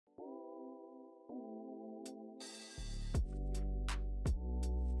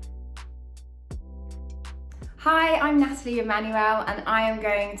Hi, I'm Nathalie Emmanuel and I am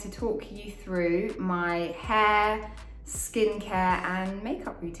going to talk you through my hair, skincare and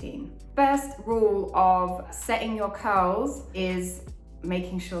makeup routine. First rule of setting your curls is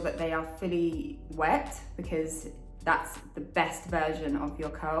making sure that they are fully wet, because that's the best version of your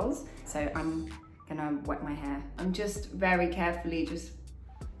curls. So I'm gonna wet my hair. I'm just very carefully just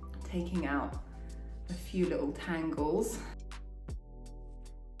taking out a few little tangles.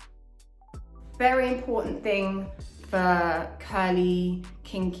 Very important thing for curly,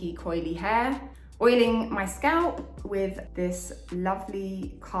 kinky, coily hair. Oiling my scalp with this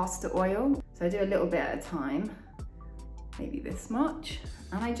lovely castor oil. So I do a little bit at a time, maybe this much.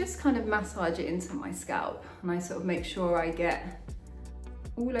 And I just kind of massage it into my scalp. And I sort of make sure I get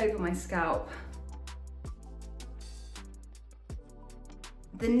all over my scalp.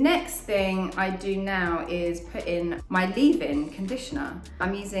 The next thing I do now is put in my leave-in conditioner.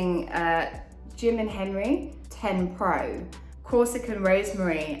 I'm using Jim and Henry 10 Pro, Corsican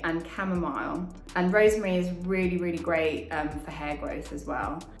rosemary and chamomile. And rosemary is really, really great for hair growth as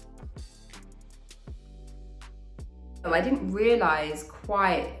well. So I didn't realize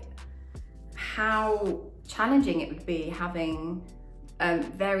quite how challenging it would be having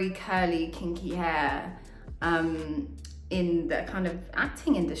very curly, kinky hair in the kind of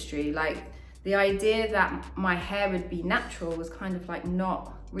acting industry. Like, the idea that my hair would be natural was kind of like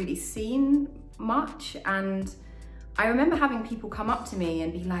not really seen much. And I remember having people come up to me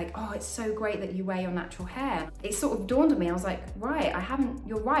and be like, oh, it's so great that you wear your natural hair. It sort of dawned on me, I was like, right,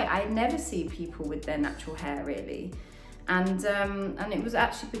 you're right, I never see people with their natural hair really. And it was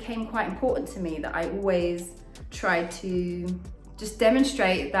actually became quite important to me that I always try to just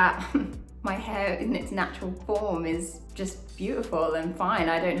demonstrate that my hair in its natural form is just beautiful and fine.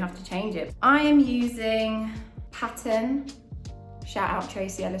 I don't have to change it. I am using Pattern, shout out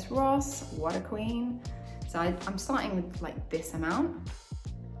Tracy Ellis Ross, what a queen. So I'm starting with like this amount.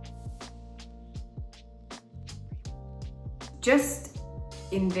 Just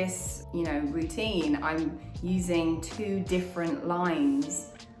in this, routine, I'm using 2 different lines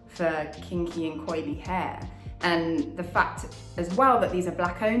for kinky and coily hair. And the fact as well that these are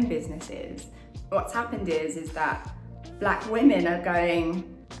Black owned businesses, what's happened is that Black women are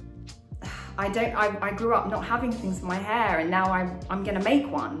going, I grew up not having things for my hair and now I'm gonna make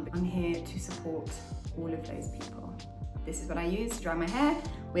one. I'm here to support all of those people. This is what I use to dry my hair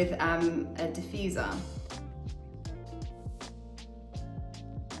with a diffuser.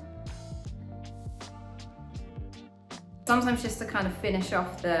 Sometimes just to kind of finish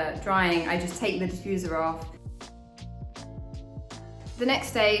off the drying, I just take the diffuser off. The next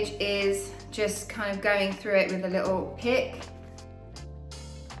stage is just kind of going through it with a little pick.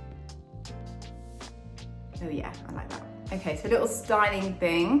 Oh yeah, I like that. Okay, so a little styling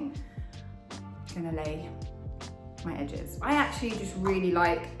thing. I'm gonna lay my edges. I actually just really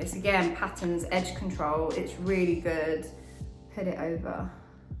like, it's again, Pattern's Edge Control. It's really good. Put it over.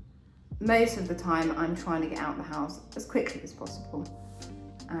 Most of the time I'm trying to get out of the house as quickly as possible.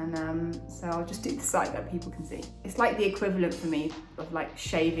 And so I'll just do the side that people can see. It's like the equivalent for me of like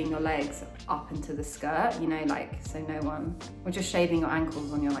shaving your legs up into the skirt, like so no one, or just shaving your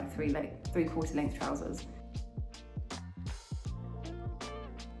ankles on your like 3/4 length trousers.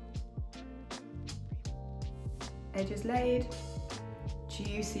 Edges laid,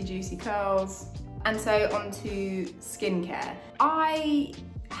 juicy, juicy curls. And so on to skincare. I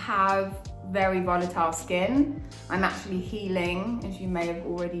have very volatile skin. I'm actually healing, as you may have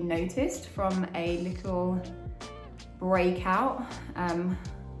already noticed, from a little breakout,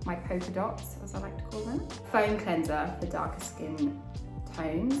 my polka dots, as I like to call them. Foam cleanser for darker skin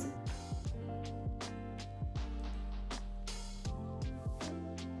tones.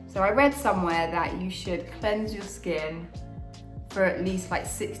 So I read somewhere that you should cleanse your skin for at least like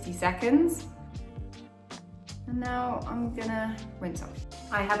 60 seconds. And now I'm gonna rinse off.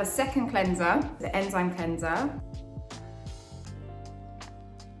 I have a second cleanser, the enzyme cleanser.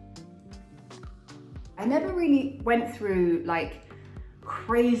 I never really went through like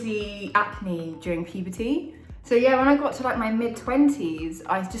crazy acne during puberty. So yeah, when I got to like my mid-20s,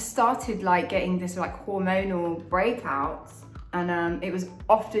 I just started like getting this like hormonal breakouts. And it was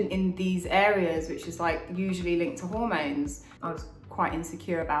often in these areas, which is like usually linked to hormones. I was quite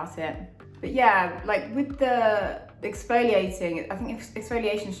insecure about it. But yeah, like with the exfoliating, I think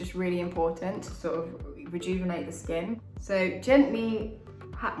exfoliation is just really important to sort of rejuvenate the skin. So gently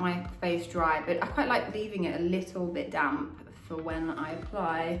pat my face dry, but I quite like leaving it a little bit damp for when I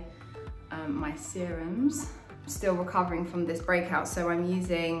apply my serums. I'm still recovering from this breakout, so I'm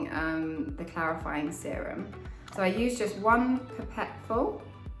using the clarifying serum. So I use just 1 pipette full.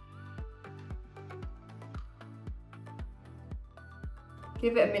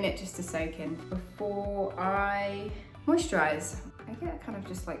 Give it a minute just to soak in before I moisturize. I get kind of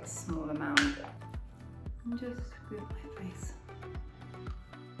just like a small amount and just with my face.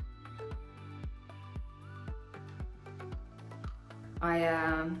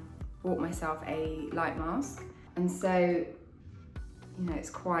 I bought myself a light mask, and so, you know, it's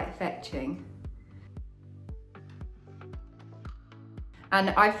quite fetching.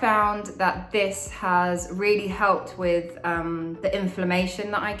 And I found that this has really helped with the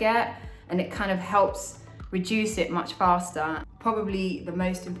inflammation that I get, and it kind of helps reduce it much faster. Probably the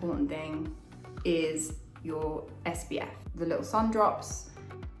most important thing is your SPF, the little sun drops.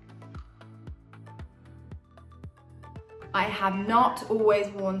 I have not always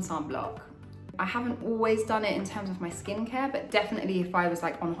worn sunblock. I haven't always done it in terms of my skincare, but definitely if I was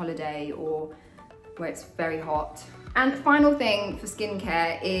like on holiday or where it's very hot. And the final thing for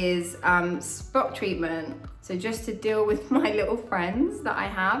skincare is spot treatment. So just to deal with my little friends that I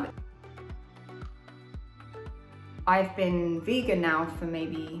have. I've been vegan now for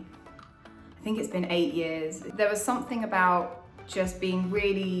maybe, I think it's been 8 years. There was something about just being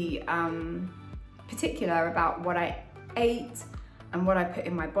really particular about what I ate and what I put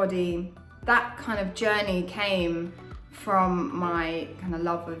in my body. That kind of journey came from my kind of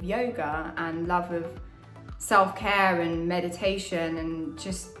love of yoga and love of self-care and meditation and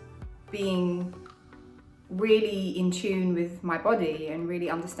just being really in tune with my body and really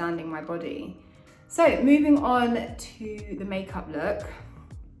understanding my body. So moving on to the makeup look,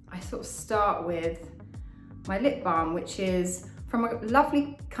 I sort of start with my lip balm, which is from a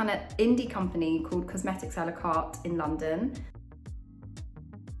lovely kind of indie company called Cosmetics a la carte in London.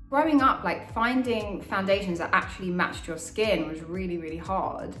 Growing up, like finding foundations that actually matched your skin was really, really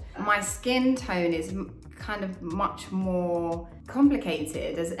hard. My skin tone is kind of much more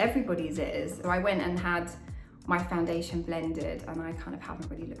complicated, as everybody's is. So I went and had my foundation blended and I kind of haven't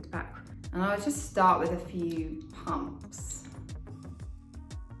really looked back. And I'll just start with a few pumps.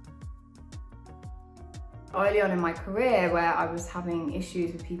 Early on in my career, where I was having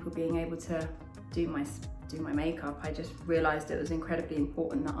issues with people being able to do my makeup, I just realized it was incredibly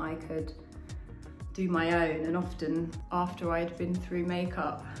important that I could do my own. And often after I'd been through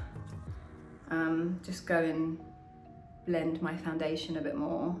makeup, just go and blend my foundation a bit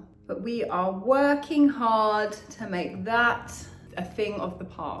more. But we are working hard to make that a thing of the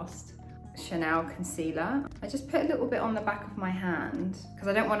past. Chanel concealer. I just put a little bit on the back of my hand because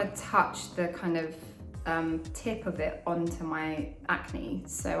I don't want to touch the kind of tip of it onto my acne.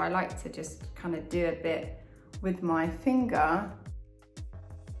 So I like to just kind of do a bit with my finger.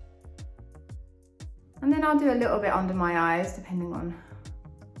 And then I'll do a little bit under my eyes, depending on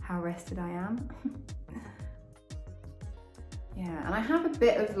how rested I am. Yeah, and I have a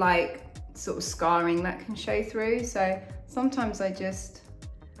bit of like sort of scarring that can show through. So sometimes I just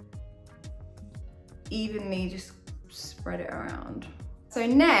evenly just spread it around. So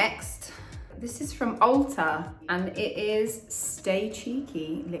next, this is from Ulta and it is Stay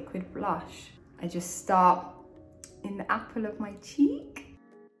Cheeky Liquid Blush. I just start in the apple of my cheek.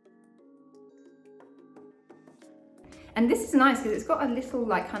 And this is nice because it's got a little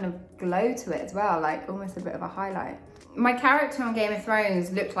like kind of glow to it as well, like almost a bit of a highlight. My character on Game of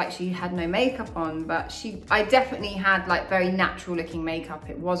Thrones looked like she had no makeup on, but I definitely had like very natural looking makeup.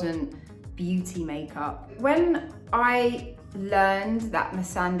 It wasn't beauty makeup. When I learned that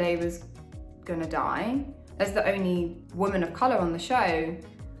Missandei was gonna die, as the only woman of color on the show,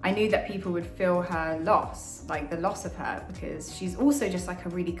 I knew that people would feel her loss, like the loss of her, because she's also just like a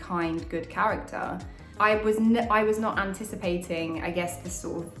really kind, good character. I was not anticipating, I guess,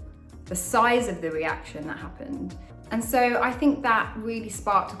 the size of the reaction that happened. And so I think that really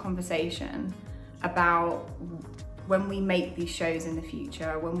sparked a conversation about when we make these shows in the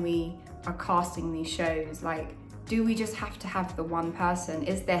future, when we are casting these shows, like, do we just have to have the one person?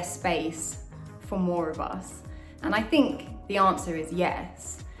 Is there space for more of us? And I think the answer is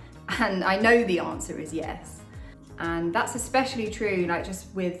yes. And I know the answer is yes. And that's especially true, like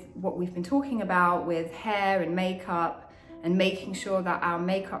just with what we've been talking about with hair and makeup and making sure that our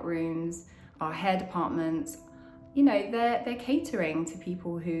makeup rooms, our hair departments, you know, they're catering to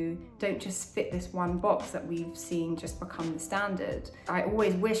people who don't just fit this one box that we've seen just become the standard. I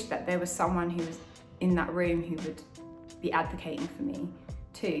always wish that there was someone who was in that room who would be advocating for me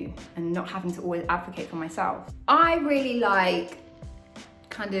too, and not having to always advocate for myself. I really like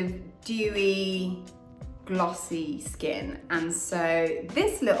kind of dewy, glossy skin, and so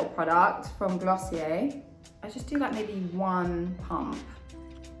this little product from Glossier, I just do like maybe one pump.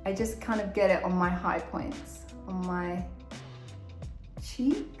 I just kind of get it on my high points, on my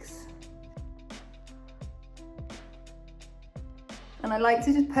cheeks, and and I like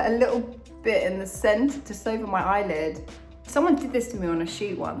to just put a little bit in the centre, just over my eyelid. Someone did this to me on a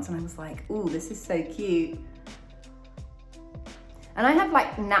shoot once and I was like, ooh, this is so cute. And I have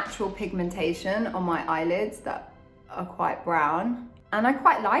like natural pigmentation on my eyelids that are quite brown, and I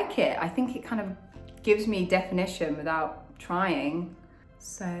quite like it. I think it kind of gives me definition without trying.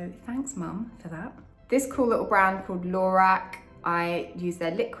 So thanks, Mum, for that. This cool little brand called Lorac, I use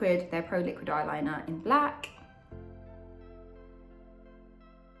their Pro Liquid eyeliner in black.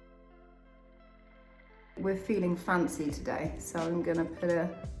 We're feeling fancy today, so I'm gonna put a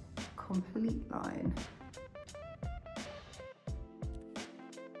complete line.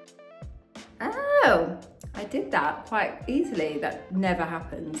 Oh, I did that quite easily. That never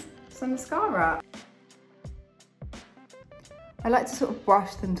happens. Some mascara. I like to sort of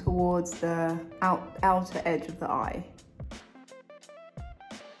brush them towards the outer edge of the eye.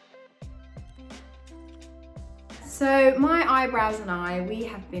 So my eyebrows and we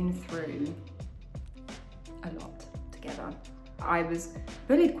have been through a lot together. I was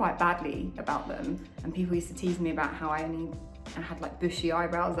bullied quite badly about them, and people used to tease me about how I had like bushy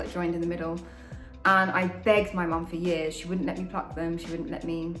eyebrows that joined in the middle. And I begged my mum for years. She wouldn't let me pluck them. She wouldn't let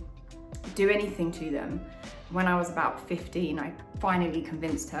me do anything to them. When I was about 15, I finally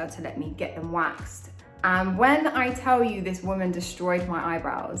convinced her to let me get them waxed. And when I tell you this woman destroyed my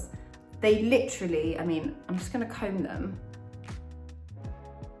eyebrows, they literally, I mean, I'm just gonna comb them.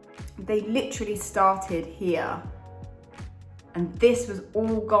 They literally started here, and this was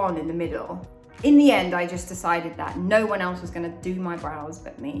all gone in the middle. In the end, I just decided that no one else was gonna do my brows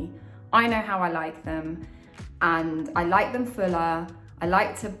but me. I know how I like them, and I like them fuller. I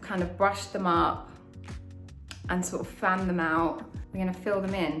like to kind of brush them up and sort of fan them out. We're gonna fill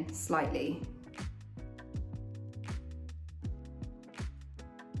them in slightly.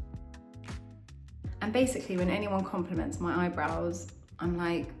 And basically, when anyone compliments my eyebrows, I'm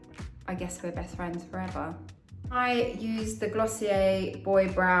like, I guess we're best friends forever. I use the Glossier Boy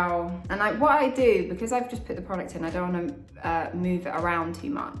Brow, and what I do, because I've just put the product in, I don't wanna move it around too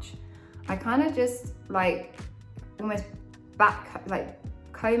much. I kind of just like almost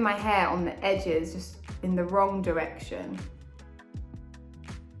comb my hair on the edges, just in the wrong direction.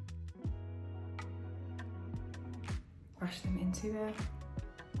 Brush them into a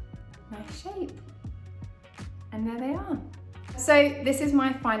nice shape. And there they are. So this is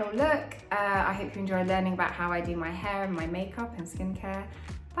my final look. I hope you enjoyed learning about how I do my hair and my makeup and skincare.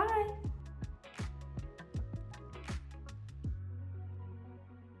 Bye.